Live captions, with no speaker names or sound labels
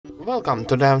Welcome,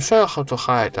 today I'll show you how to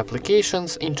hide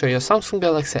applications into your Samsung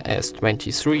Galaxy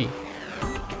S23.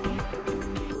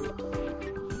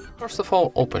 First of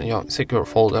all, open your secure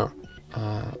folder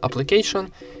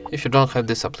application. If you don't have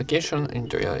this application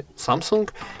into your Samsung,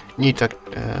 you need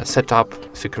to set up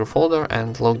secure folder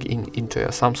and log in into your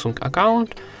Samsung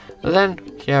account. Then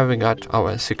here we got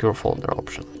our secure folder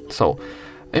option. So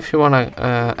if you want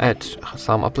to add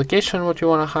some application what you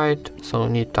want to hide, so you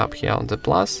need to tap here on the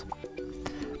plus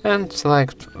and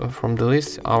select from the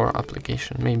list our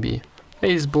application, maybe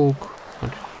Facebook,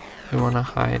 what you want to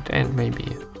hide, and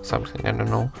maybe something, I don't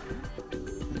know,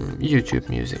 YouTube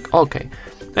music. Okay,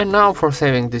 and now for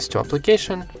saving these two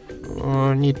applications,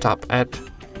 need to tap add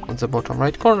on the bottom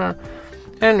right corner,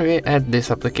 and we add this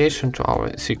application to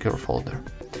our secure folder.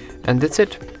 And that's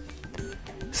it.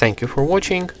 Thank you for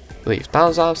watching, leave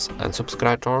thumbs up and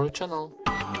subscribe to our channel.